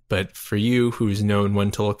 maybe, but for you, who's known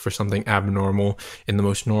when to look for something abnormal in the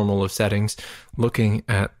most normal of settings, looking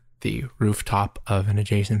at the rooftop of an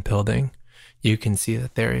adjacent building, you can see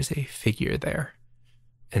that there is a figure there.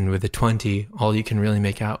 And with a 20, all you can really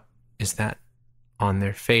make out is that on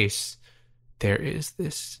their face, there is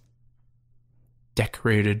this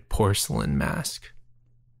decorated porcelain mask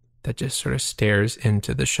that just sort of stares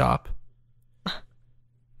into the shop.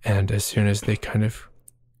 And as soon as they kind of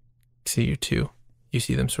see you two, you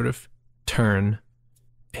see them sort of turn,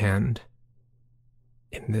 and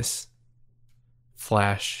in this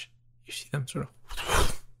flash, you see them sort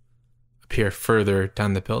of appear further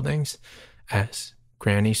down the buildings as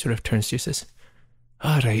Granny sort of turns to you and says,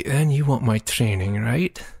 all right then, you want my training,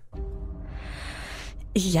 right?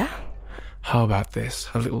 Yeah. How about this?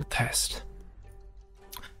 A little test.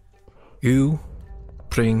 You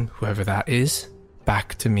bring whoever that is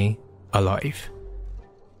back to me alive.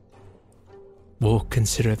 We'll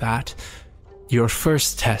consider that your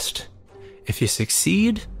first test. If you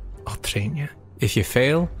succeed, I'll train you. If you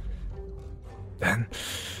fail, then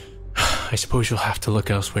I suppose you'll have to look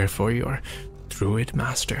elsewhere for your druid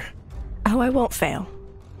master. Oh, I won't fail.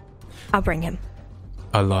 I'll bring him.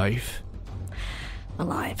 Alive.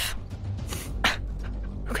 Alive.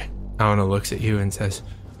 Okay. Aona looks at you and says,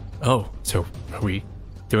 oh, so are we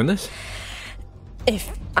doing this?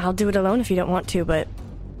 If I'll do it alone if you don't want to, but...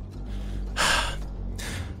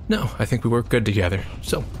 No, I think we work good together.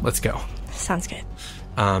 So let's go. Sounds good.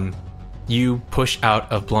 You push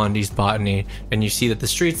out of Blondie's botany, and you see that the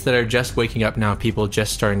streets that are just waking up now, people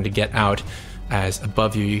just starting to get out, as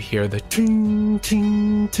above you, you hear the ting,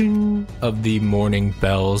 ting, ting of the morning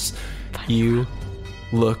bells. You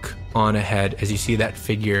look on ahead as you see that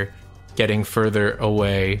figure getting further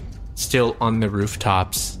away, still on the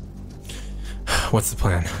rooftops. What's the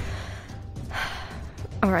plan?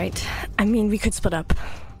 All right. I mean, we could split up.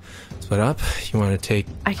 Split up? You want to take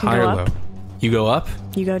I can high go or up. low? You go up?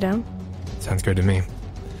 You go down? Sounds good to me.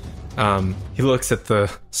 He looks at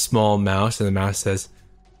the small mouse, and the mouse says,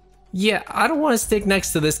 yeah, I don't want to stick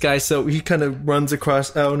next to this guy, so he kind of runs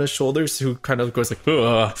across Aona's shoulders, who kind of goes like,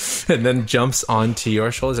 ugh, and then jumps onto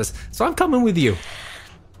your shoulders and says, so I'm coming with you.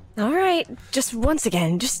 All right. Just once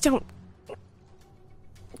again, just don't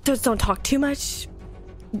talk too much.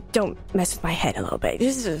 Don't mess with my head a little bit.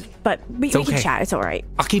 But we can chat. It's all right.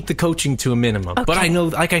 I'll keep the coaching to a minimum. Okay. But I know,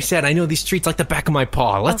 like I said, I know these streets like the back of my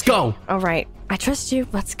paw. Let's go. All right. I trust you.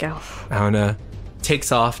 Let's go. Aona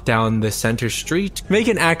takes off down the center street. Make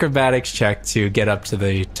an acrobatics check to get up to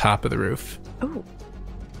the top of the roof. Oh,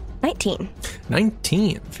 19.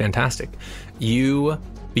 19. Fantastic. You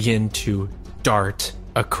begin to dart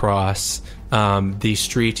across the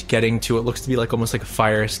street, getting to what looks to be like almost like a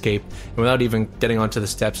fire escape. And without even getting onto the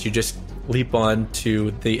steps, you just leap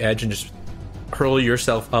onto the edge and just hurl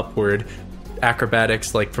yourself upward.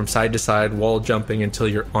 Acrobatics, like from side to side, wall jumping until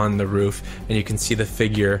you're on the roof, and you can see the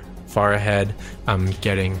figure far ahead,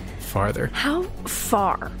 getting farther. How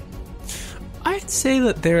far? I'd say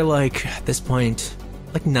that they're like, at this point,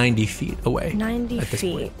 like 90 feet away. 90 at this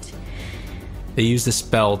feet. point. They used a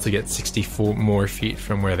spell to get 64 more feet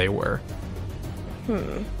from where they were.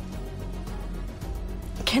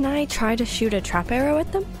 Can I try to shoot a trap arrow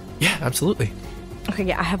at them? Yeah, absolutely. Okay,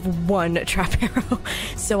 yeah, I have one trap arrow,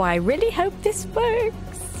 so I really hope this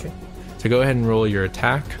works. Okay. So go ahead and roll your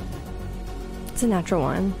attack. It's a natural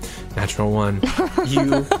one. Natural one.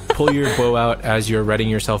 You pull your bow out as you're readying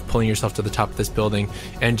yourself, pulling yourself to the top of this building,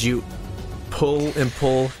 and you pull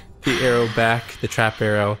the arrow back, the trap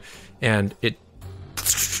arrow, and it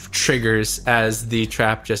triggers as the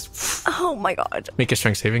trap just... Oh my god. Make a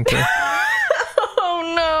strength saving throw.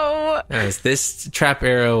 Oh no. As this trap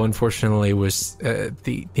arrow, unfortunately, was...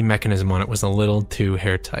 the mechanism on it was a little too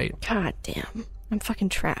hairtight. God damn. I'm fucking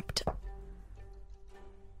trapped.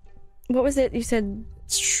 What was it you said?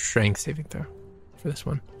 Strength saving throw for this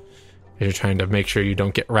one. You're trying to make sure you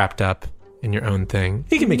don't get wrapped up in your own thing.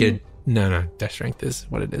 You can make it... No, death strength is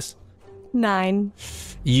what it is. 9.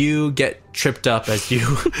 You get tripped up as you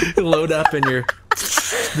load up and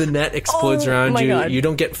the net explodes around you. God. You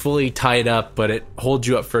don't get fully tied up, but it holds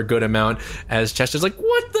you up for a good amount as Chester's like,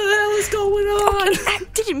 what the hell is going on? Okay, I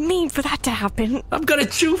didn't mean for that to happen. I'm gonna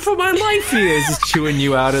chew for my life here. He's just chewing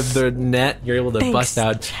you out of the net. You're able to bust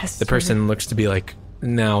out. Chester. The person looks to be like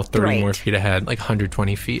now 30 more feet ahead, like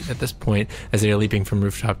 120 feet at this point, as they're leaping from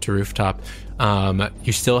rooftop to rooftop.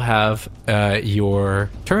 You still have your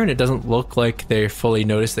turn. It doesn't look like they fully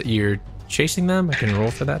noticed that you're chasing them. I can roll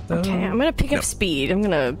for that, though. Okay, I'm gonna pick up speed. I'm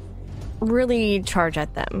gonna really charge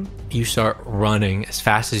at them. You start running as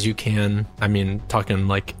fast as you can. I mean, talking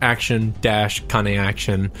like action dash kind of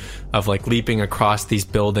action of like leaping across these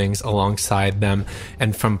buildings alongside them.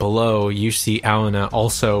 And from below, you see Alana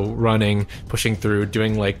also running, pushing through,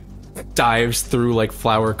 doing like dives through like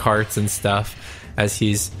flower carts and stuff as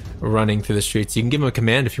he's running through the streets. You can give him a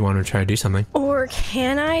command if you want to try to do something. Or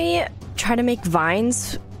can I try to make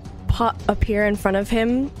vines appear in front of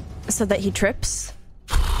him so that he trips?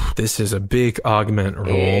 This is a big augment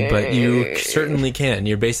roll, but you certainly can.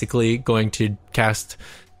 You're basically going to cast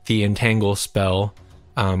the entangle spell,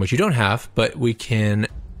 which you don't have, but we can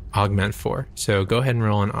augment for. So go ahead and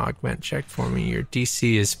roll an augment check for me. Your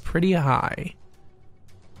DC is pretty high.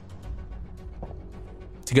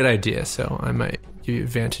 It's a good idea, so I might give you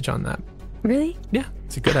advantage on that. Really? Yeah,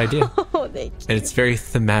 it's a good idea. Oh, thank you. And it's very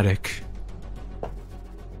thematic.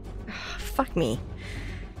 Fuck me.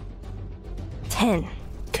 10.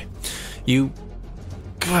 Okay. You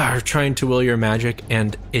are trying to will your magic,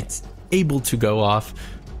 and it's able to go off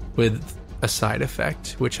with a side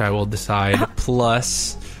effect, which I will decide,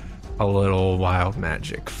 plus a little wild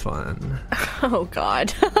magic fun. Oh,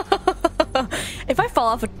 God. If I fall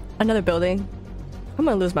off another building, I'm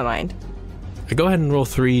gonna lose my mind. Go ahead and roll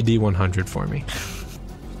 3d100 for me.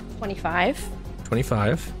 25.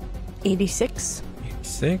 25. 86.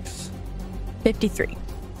 86. 53.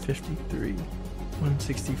 53.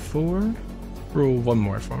 164. Roll one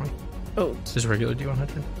more for me. Oh. This is regular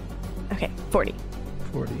d100. Okay, 40.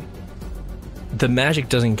 40. The magic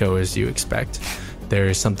doesn't go as you expect. There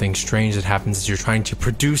is something strange that happens as you're trying to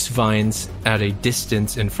produce vines at a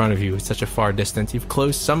distance in front of you. It's such a far distance. You've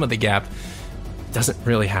closed some of the gap. It doesn't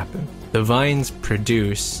really happen. The vines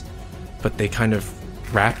produce, but they kind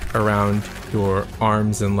of wrap around your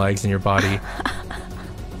arms and legs and your body,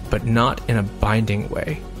 but not in a binding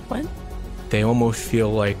way. What? They almost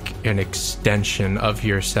feel like an extension of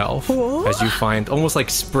yourself. What? As you find almost like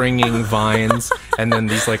springing vines and then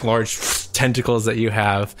these like large tentacles that you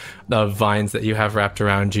have, the vines that you have wrapped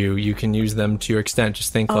around you. You can use them to your extent.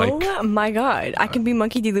 Just think like... Oh my god. I can be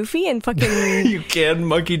Monkey D. Luffy and fucking... You can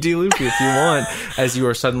Monkey D. Luffy if you want, as you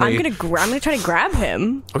are suddenly... I'm gonna try to grab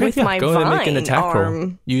him with yeah, my go ahead and make an vine attack arm.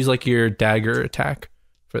 roll. Use like your dagger attack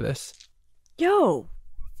for this. Yo,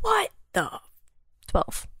 what the...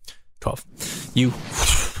 12. 12. You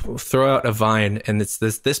throw out a vine, and it's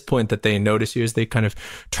this point that they notice you as they kind of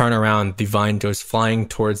turn around. The vine goes flying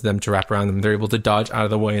towards them to wrap around them. They're able to dodge out of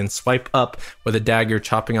the way and swipe up with a dagger,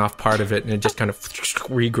 chopping off part of it, and it just kind of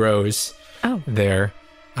regrows there.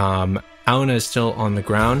 Alana is still on the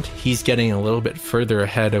ground. He's getting a little bit further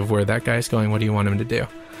ahead of where that guy's going. What do you want him to do?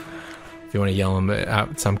 If you want to yell him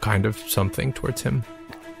out some kind of something towards him.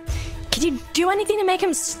 Can you do anything to make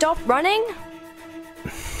him stop running?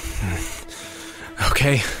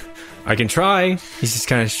 Okay, I can try. He just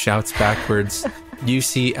kind of shouts backwards. You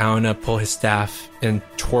see Auna pull his staff and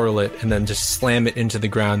twirl it and then just slam it into the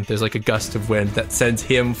ground. There's like a gust of wind that sends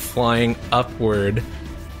him flying upward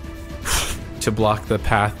to block the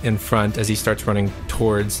path in front as he starts running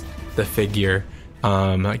towards the figure,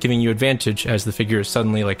 giving you advantage as the figure is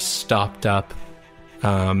suddenly like stopped up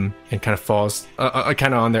and kind of falls kind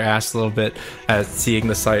of on their ass a little bit as seeing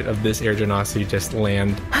the sight of this air genasi just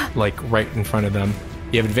land like right in front of them.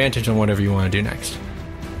 You have advantage on whatever you want to do next.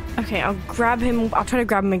 Okay, I'll grab him. I'll try to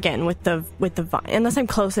grab him again with the vine, unless I'm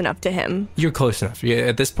close enough to him. You're close enough.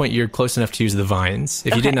 At this point, you're close enough to use the vines.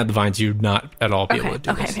 If you didn't have the vines, you'd not at all be able to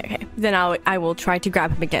do this. Okay. Then I will try to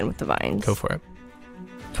grab him again with the vines. Go for it.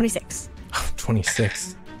 26.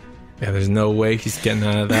 26. Yeah, there's no way he's getting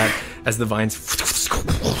out of that. As the vines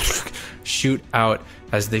shoot out,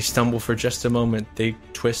 as they stumble for just a moment, they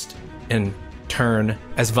twist and turn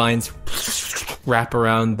as vines wrap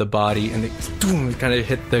around the body and they kind of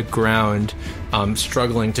hit the ground,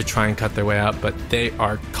 struggling to try and cut their way out, but they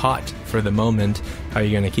are caught for the moment. How are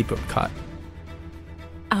you going to keep them caught?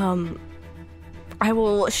 I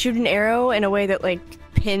will shoot an arrow in a way that like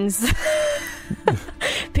pins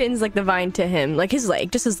like the vine to him, like his leg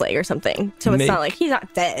or something, so it's not like he's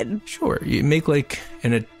not dead. Sure, you make like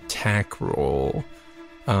an attack roll.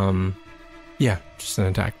 Yeah, just an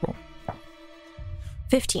attack roll.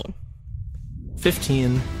 15.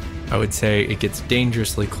 I would say it gets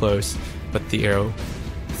dangerously close, but the arrow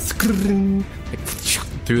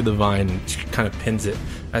through the vine and kind of pins it.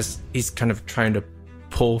 As he's kind of trying to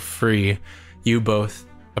pull free, you both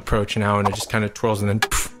approach now, and it just kind of twirls and then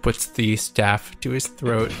puts the staff to his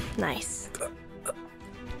throat. Nice.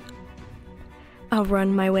 I'll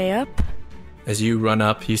run my way up. As you run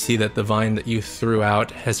up, you see that the vine that you threw out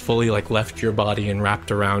has fully like left your body and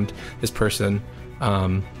wrapped around this person.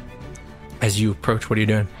 As you approach, what are you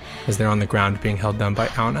doing? As they're on the ground being held down by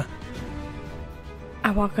Auda. I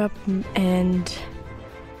walk up and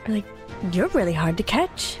I'm like, you're really hard to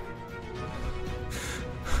catch.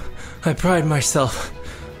 I pride myself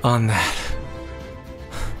on that.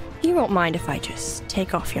 You won't mind if I just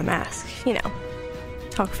take off your mask, you know,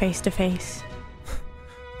 talk face to face.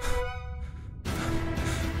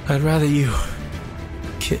 I'd rather you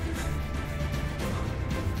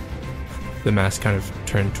The mask kind of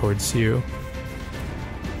turned towards you,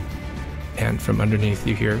 and from underneath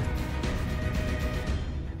you hear,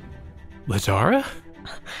 Lidara?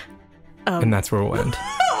 And that's where we'll end.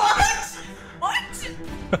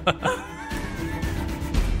 What?